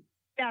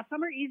 Yeah,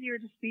 some are easier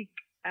to speak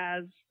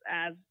as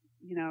to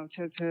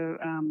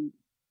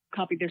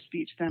copy their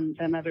speech than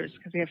others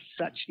because they have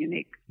such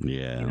unique.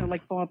 Yeah.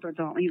 Like Barbara.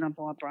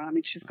 Barbara. I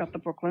mean, she's got the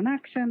Brooklyn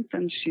accent,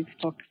 and she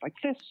talks like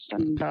this,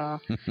 and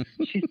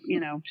she's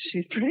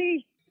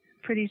pretty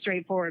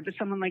straightforward. But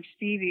someone like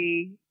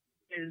Stevie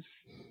is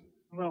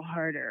a little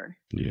harder.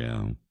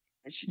 Yeah.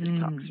 And she just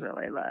talks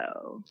really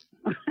low.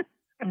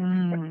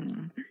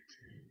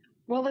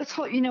 Well,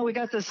 we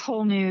got this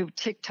whole new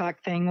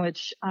TikTok thing,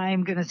 which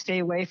I'm going to stay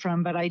away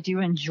from, but I do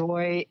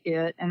enjoy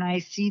it. And I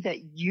see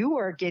that you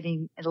are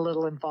getting a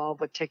little involved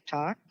with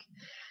TikTok.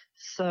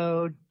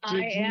 So do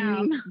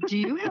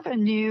you have a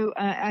new,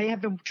 I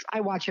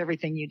watch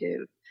everything you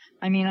do.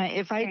 I mean,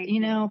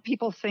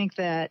 people think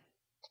that,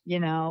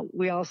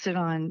 we all sit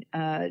on,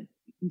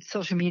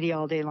 social media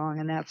all day long,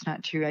 and that's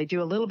not true. I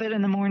do a little bit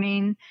in the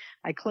morning.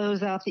 I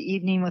close out the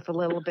evening with a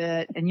little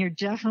bit, and you're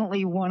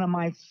definitely one of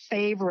my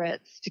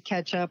favorites to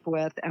catch up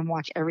with and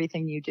watch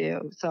everything you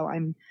do. So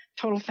I'm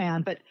total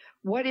fan. But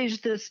what is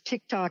this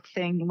TikTok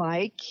thing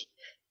like,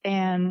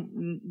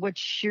 and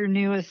what's your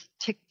newest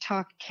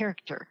TikTok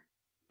character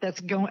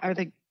that's going?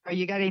 Are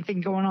you got anything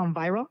going on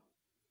viral?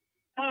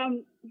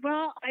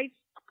 Well, I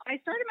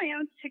started my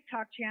own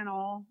TikTok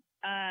channel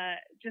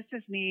just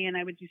as me, and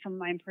I would do some of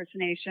my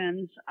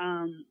impersonations.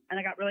 And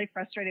I got really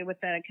frustrated with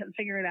that. I couldn't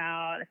figure it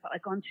out. I felt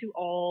like I'm too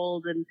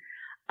old. And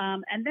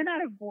then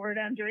out of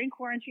boredom during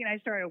quarantine, I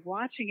started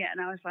watching it,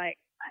 and I was like,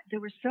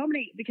 there were so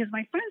many, because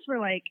my friends were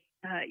like,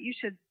 you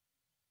should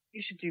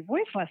do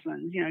voice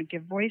lessons,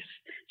 give voice,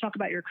 talk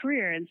about your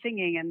career and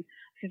singing. And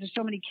because there's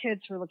so many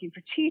kids who are looking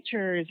for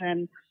teachers.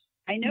 And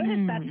I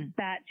noticed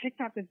that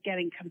TikTok was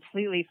getting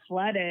completely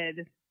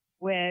flooded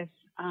with,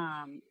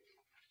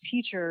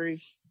 teachers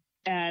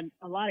and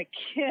a lot of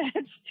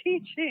kids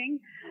teaching.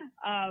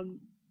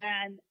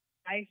 And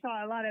I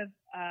saw a lot of,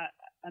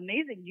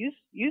 amazing,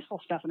 useful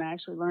stuff. And I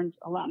actually learned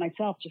a lot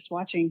myself just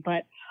watching,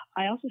 but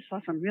I also saw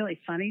some really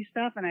funny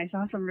stuff, and I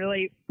saw some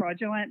really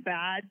fraudulent,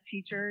 bad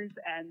teachers,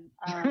 and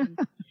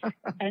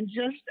and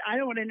just, I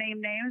don't want to name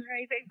names or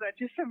anything, but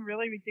just some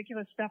really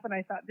ridiculous stuff. And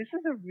I thought, this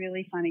is a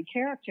really funny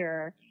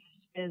character,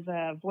 is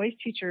a voice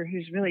teacher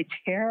who's really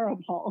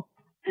terrible.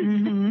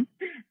 Mm-hmm.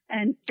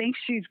 And thinks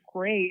she's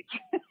great.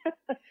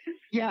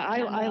 Yeah,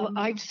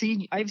 I've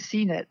seen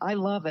it. I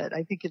love it.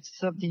 I think it's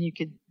something you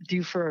could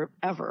do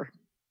forever.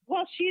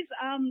 Well, she's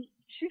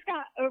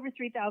got over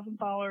 3,000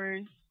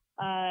 followers,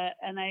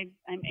 and I'm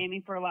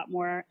aiming for a lot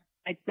more.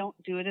 I don't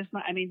do it as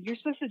much. I mean, you're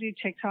supposed to do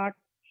TikTok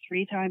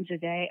 3 times a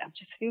day.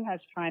 Who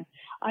has time?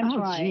 I'm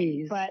trying,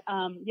 geez. But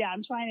yeah,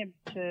 I'm trying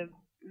to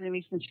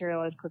release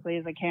material as quickly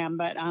as I can.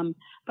 But I'm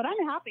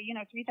happy.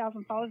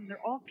 3,000 followers.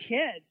 They're all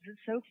kids. It's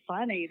so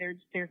funny. They're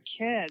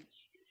kids,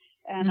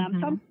 and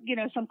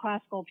some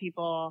classical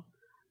people.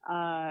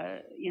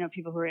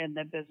 People who are in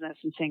the business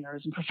and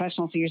singers and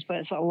professional singers, but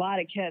it's a lot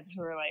of kids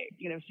who are like,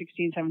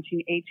 16,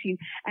 17, 18.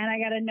 And I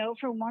got a note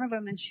from one of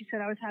them, and she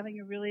said, I was having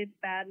a really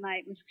bad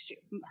night.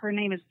 Her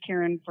name is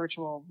Karen,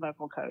 virtual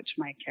vocal coach,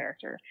 my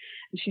character.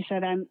 And she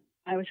said,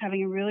 I was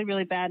having a really,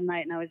 really bad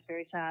night, and I was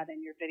very sad,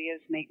 and your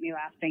videos make me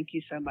laugh. Thank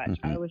you so much.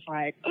 I was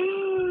like,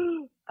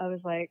 oh,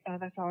 that's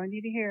all I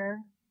need to hear.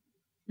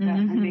 That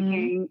I'm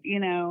making,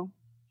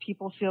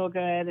 people feel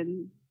good,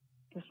 and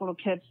this little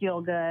kid feel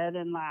good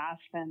and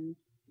laugh, and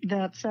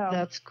that's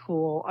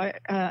cool.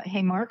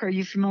 Hey, Mark, are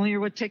you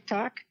familiar with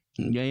TikTok?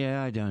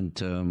 Yeah, I don't.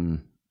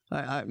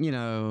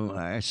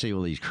 I see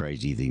all these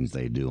crazy things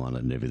they do on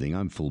it and everything.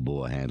 I'm full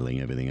bore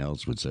handling everything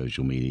else with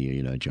social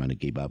media, trying to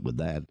keep up with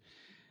that.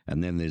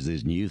 And then there's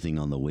this new thing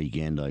on the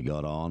weekend I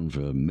got on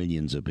for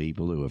millions of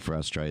people who are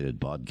frustrated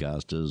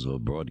podcasters or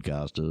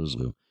broadcasters,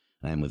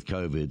 and with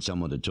COVID,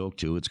 someone to talk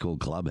to. It's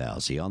called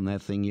Clubhouse. You on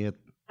that thing yet?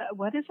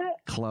 What is it?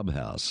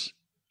 Clubhouse.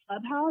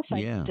 Clubhouse?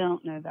 Yeah. I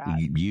don't know that.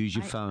 You use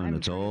your phone.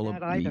 It's all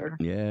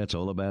it's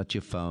all about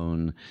your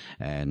phone.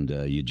 And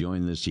you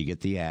join this, you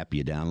get the app,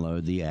 you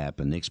download the app,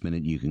 and next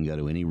minute you can go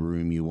to any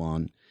room you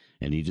want,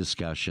 any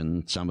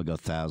discussion. Some have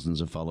got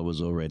thousands of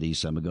followers already,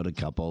 some have got a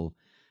couple.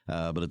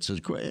 But it's a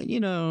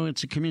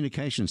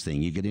communications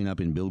thing. You get up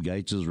in Bill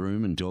Gates'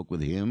 room and talk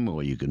with him,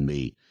 or you can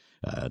be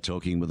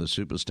talking with a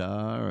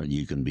superstar, or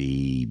you can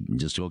be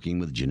just talking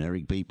with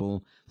generic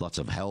people. Lots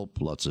of help,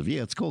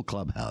 it's called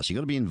Clubhouse. You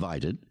got to be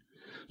invited.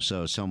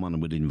 So someone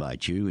would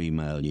invite you,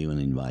 email you and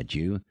invite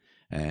you.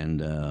 And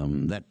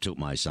that took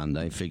my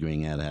Sunday,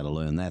 figuring out how to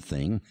learn that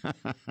thing.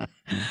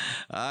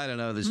 I don't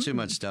know. There's too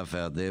much stuff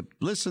out there.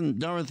 Listen,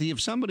 Dorothy,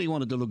 if somebody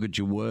wanted to look at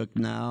your work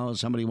now,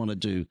 somebody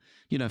wanted to,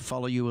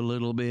 follow you a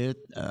little bit,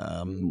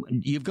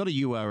 you've got a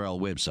URL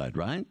website,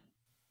 right?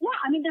 Yeah,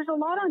 there's a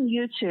lot on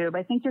YouTube.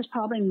 I think there's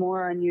probably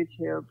more on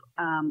YouTube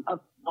of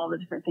all the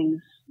different things.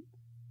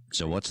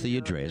 So what's the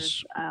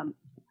address?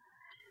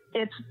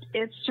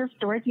 It's just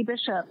Dorothy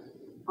Bishop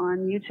on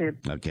YouTube.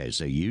 Okay,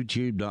 so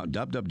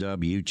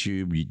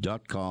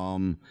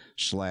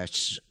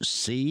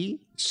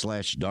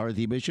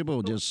youtube.com/C/Dorothy Bishop,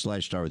 or just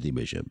 /Dorothy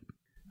Bishop?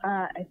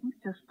 I think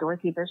just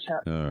Dorothy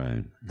Bishop. All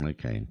right,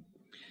 okay.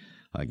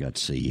 I got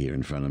C here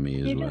in front of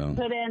me as well. You just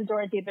put in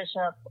Dorothy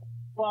Bishop.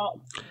 Well,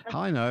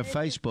 I know.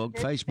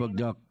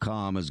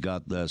 Facebook.com has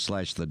got the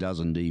 /The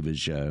Dozen Divas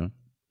Show.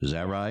 Is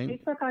that right?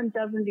 Facebook on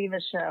Dozen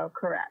Divas Show,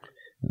 correct.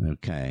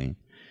 Okay.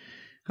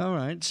 All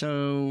right.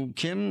 So,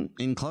 Kim,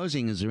 in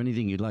closing, is there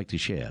anything you'd like to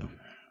share?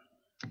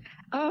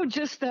 Oh,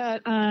 just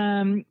that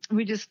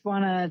we just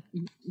want to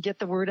get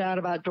the word out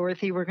about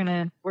Dorothy. We're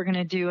gonna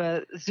do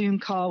a Zoom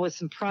call with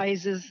some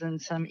prizes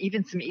and some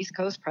East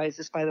Coast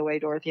prizes. By the way,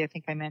 Dorothy, I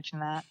think I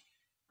mentioned that.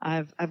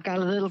 I've got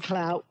a little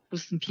clout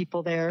with some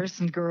people there,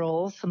 some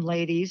girls, some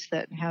ladies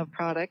that have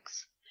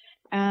products,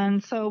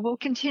 and so we'll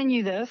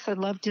continue this. I'd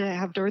love to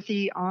have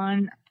Dorothy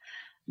on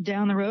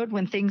down the road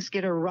when things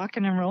get a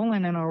rocking and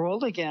rolling in our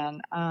world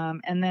again.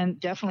 And then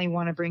definitely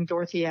want to bring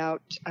Dorothy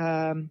out.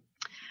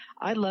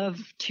 I'd love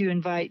to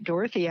invite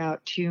Dorothy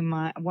out to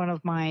one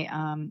of my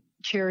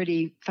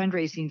charity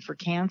fundraising for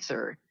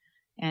cancer.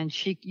 And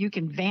you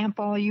can vamp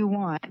all you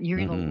want.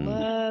 You're going to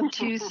love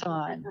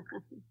Tucson.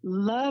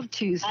 Love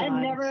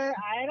Tucson.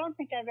 I don't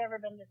think I've ever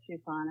been to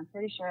Tucson. I'm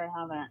pretty sure I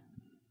haven't.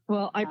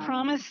 Well, I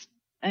promise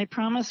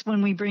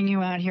when we bring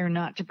you out here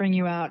not to bring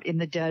you out in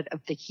the dead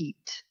of the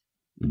heat.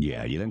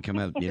 Yeah, you don't come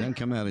out. You don't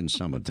come out in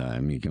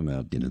summertime. You come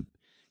out.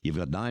 You've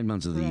got 9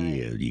 months of the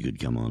year. You could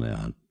come on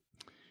out.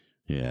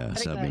 Yeah,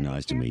 so it'd be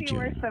nice to meet you.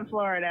 Worse than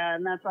Florida,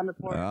 and that's on the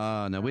border.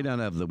 Oh no, we don't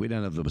have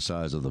the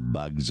size of the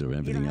bugs or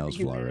everything else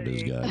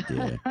Florida's got.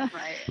 Yeah,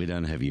 right. We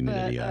don't have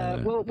humidity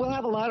either. We'll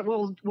have a lot.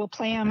 We'll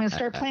plan. I'm going to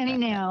start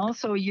planning now.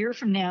 So a year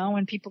from now,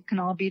 when people can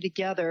all be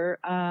together,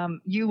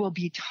 you will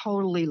be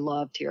totally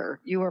loved here.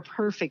 You are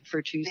perfect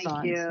for Tucson's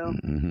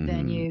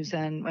venues,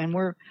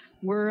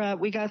 and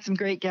we got some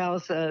great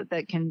gals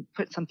that can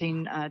put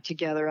something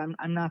together.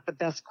 I'm not the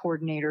best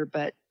coordinator,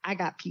 but I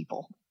got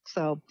people.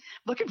 So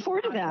looking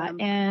forward to that.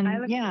 And I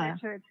look forward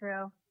to it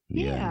too.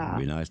 Yeah. It'd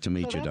be nice to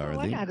meet you, Dorothy. That's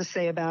all I got to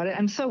say about it.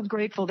 I'm so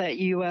grateful that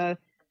you, I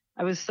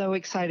was so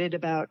excited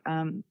about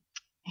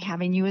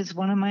having you as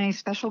one of my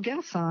special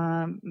guests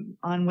on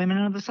Women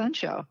Under the Sun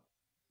show.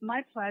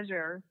 My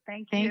pleasure.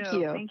 Thank you.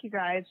 Thank you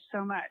guys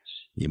so much.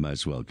 You're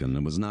most welcome.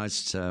 It was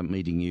nice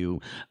meeting you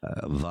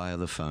via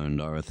the phone,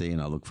 Dorothy,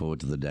 and I look forward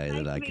to the day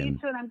that I can.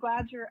 And I'm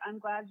glad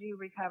you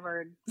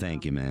recovered.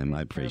 Thank you, ma'am.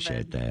 I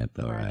appreciate that.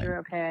 All right. You're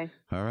okay.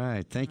 All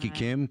right. Thank you,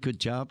 Kim. Good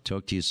job.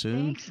 Talk to you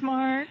soon. Thanks,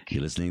 Mark.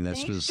 You're listening.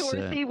 Thanks,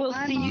 Dorothy. We'll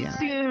see you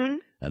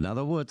soon.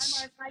 Another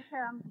Woods.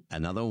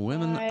 Another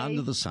Women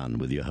Under the Sun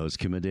with your host,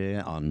 Kim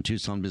Adair, on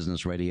Tucson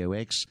Business Radio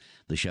X.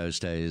 The show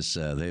stays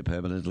there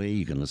permanently.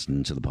 You can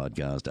listen to the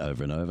podcast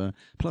over and over.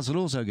 Plus, it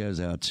also goes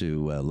out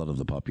to a lot of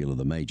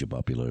the major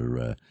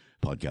popular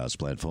podcast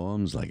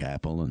platforms like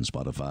Apple and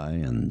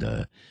Spotify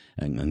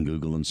and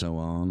Google and so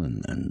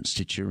on, and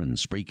Stitcher and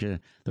Spreaker.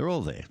 They're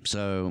all there.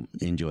 So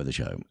enjoy the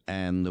show.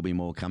 And there'll be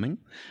more coming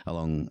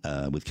along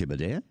with Kim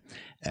Adair.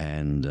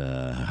 And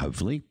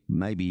hopefully,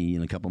 maybe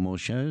in a couple more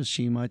shows,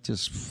 she might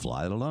just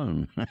fly it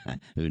alone.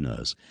 Who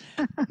knows?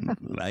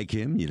 Hey,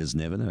 Kim, you just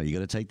never know. You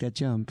got to take that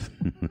jump.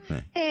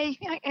 Hey,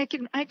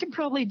 I can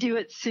probably do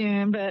it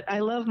soon, but I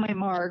love my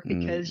Mark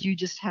because you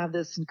just have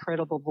this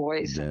incredible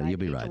voice. You'll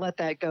be right. To let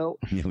that go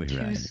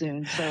too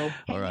soon. So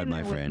all right,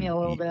 my friend. With me a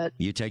little bit.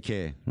 You take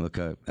care. Look,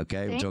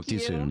 okay, we'll talk to you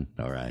soon.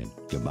 All right.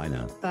 Goodbye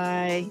now.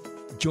 Bye.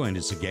 Join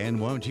us again,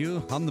 won't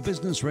you, on the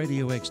Business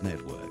Radio X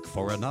Network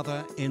for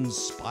another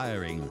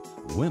inspiring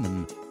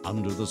Women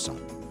Under the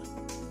Sun.